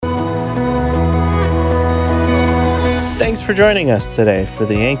Thanks for joining us today for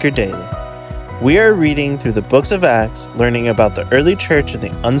the Anchor Daily. We are reading through the books of Acts, learning about the early church and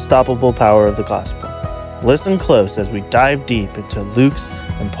the unstoppable power of the gospel. Listen close as we dive deep into Luke's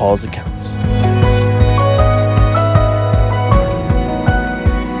and Paul's accounts.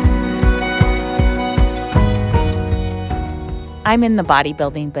 I'm in the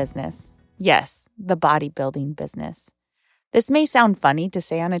bodybuilding business. Yes, the bodybuilding business. This may sound funny to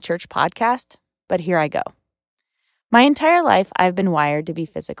say on a church podcast, but here I go. My entire life, I've been wired to be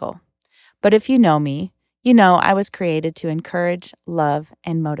physical. But if you know me, you know I was created to encourage, love,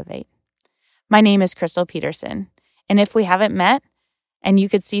 and motivate. My name is Crystal Peterson, and if we haven't met, and you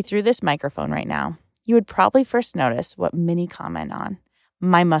could see through this microphone right now, you would probably first notice what many comment on,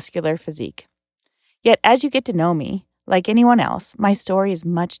 my muscular physique. Yet as you get to know me, like anyone else, my story is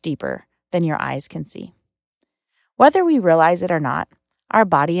much deeper than your eyes can see. Whether we realize it or not, our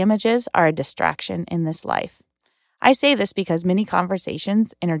body images are a distraction in this life. I say this because many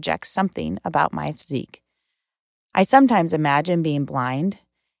conversations interject something about my physique. I sometimes imagine being blind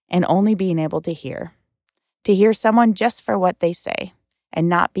and only being able to hear someone just for what they say and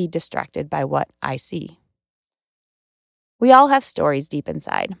not be distracted by what I see. We all have stories deep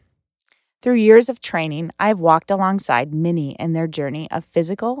inside. Through years of training, I've walked alongside many in their journey of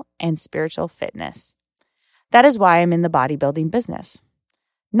physical and spiritual fitness. That is why I'm in the bodybuilding business.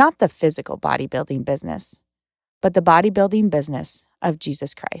 Not the physical bodybuilding business, but the bodybuilding business of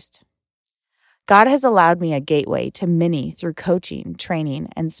Jesus Christ. God has allowed me a gateway to many through coaching, training,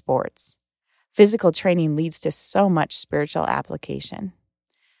 and sports. Physical training leads to so much spiritual application.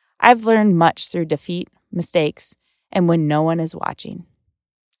 I've learned much through defeat, mistakes, and when no one is watching.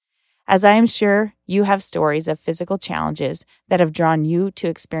 As I am sure you have stories of physical challenges that have drawn you to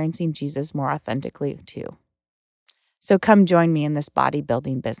experiencing Jesus more authentically too. So come join me in this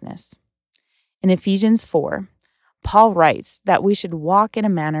bodybuilding business. In Ephesians 4, Paul writes that we should walk in a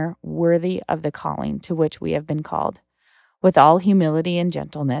manner worthy of the calling to which we have been called, with all humility and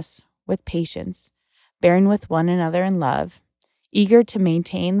gentleness, with patience, bearing with one another in love, eager to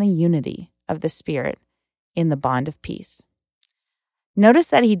maintain the unity of the Spirit in the bond of peace. Notice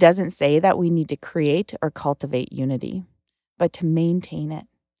that he doesn't say that we need to create or cultivate unity, but to maintain it.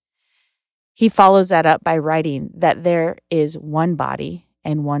 He follows that up by writing that there is one body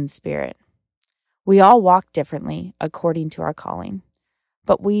and one Spirit. We all walk differently according to our calling,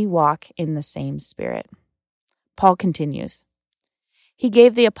 but we walk in the same Spirit. Paul continues, He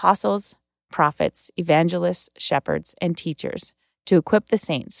gave the apostles, prophets, evangelists, shepherds, and teachers to equip the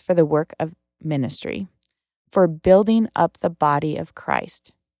saints for the work of ministry, for building up the body of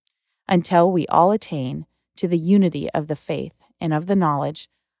Christ, until we all attain to the unity of the faith and of the knowledge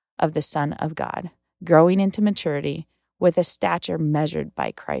of the Son of God, growing into maturity with a stature measured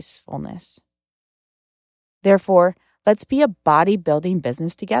by Christ's fullness. Therefore, let's be a body-building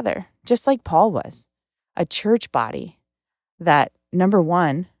business together, just like Paul was, a church body that, number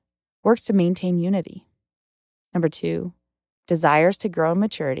 1, works to maintain unity, number 2, desires to grow in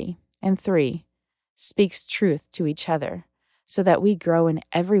maturity, and 3, speaks truth to each other so that we grow in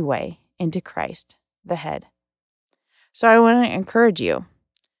every way into Christ, the head. So I want to encourage you.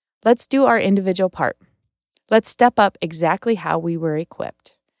 Let's do our individual part. Let's step up exactly how we were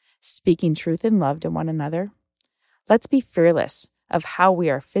equipped, speaking truth and love to one another. Let's be fearless of how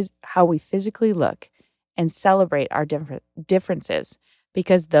we physically look and celebrate our differences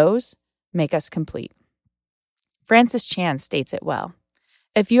because those make us complete. Francis Chan states it well.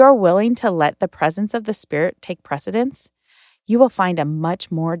 If you are willing to let the presence of the Spirit take precedence, you will find a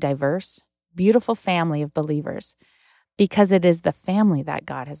much more diverse, beautiful family of believers because it is the family that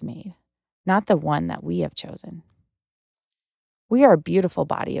God has made, not the one that we have chosen. We are a beautiful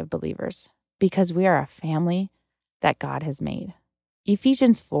body of believers because we are a family that God has made.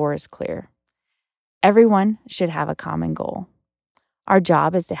 Ephesians 4 is clear. Everyone should have a common goal. Our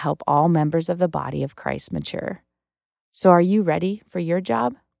job is to help all members of the body of Christ mature. So are you ready for your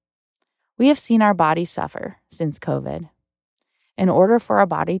job? We have seen our body suffer since COVID. In order for our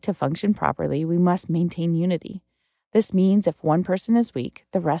body to function properly, we must maintain unity. This means if one person is weak,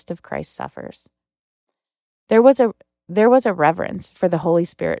 the rest of Christ suffers. There was a reverence for the Holy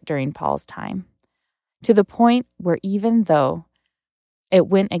Spirit during Paul's time, to the point where even though it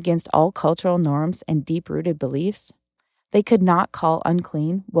went against all cultural norms and deep-rooted beliefs, they could not call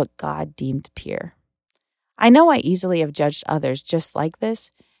unclean what God deemed pure. I know I easily have judged others just like this,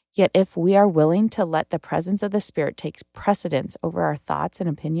 yet if we are willing to let the presence of the Spirit take precedence over our thoughts and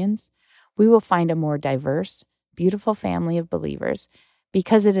opinions, we will find a more diverse, beautiful family of believers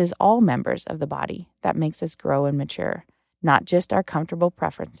because it is all members of the body that makes us grow and mature, not just our comfortable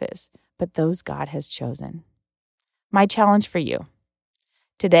preferences, but those God has chosen. My challenge for you.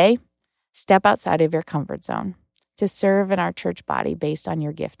 Today, step outside of your comfort zone to serve in our church body based on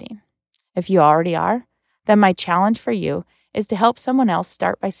your gifting. If you already are, then my challenge for you is to help someone else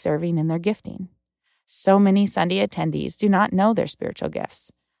start by serving in their gifting. So many Sunday attendees do not know their spiritual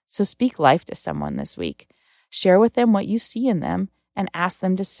gifts. So speak life to someone this week. Share with them what you see in them and ask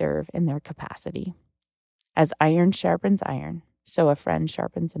them to serve in their capacity. As iron sharpens iron, so a friend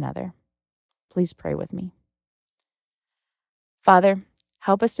sharpens another. Please pray with me. Father,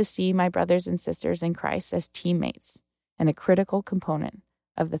 help us to see my brothers and sisters in Christ as teammates and a critical component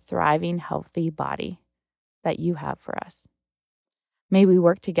of the thriving, healthy body that you have for us. May we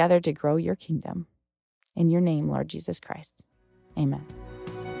work together to grow your kingdom. In your name, Lord Jesus Christ. Amen.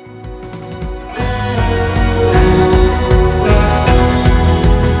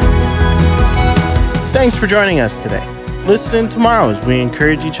 Thanks for joining us today. Listen in tomorrow as we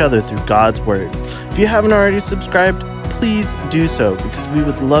encourage each other through God's Word. If you haven't already subscribed, please do so because we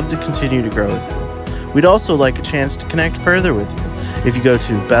would love to continue to grow with you. We'd also like a chance to connect further with you. If you go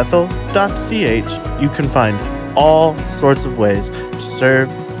to bethel.ch, you can find all sorts of ways to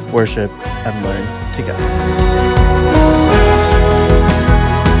serve, worship, and learn together.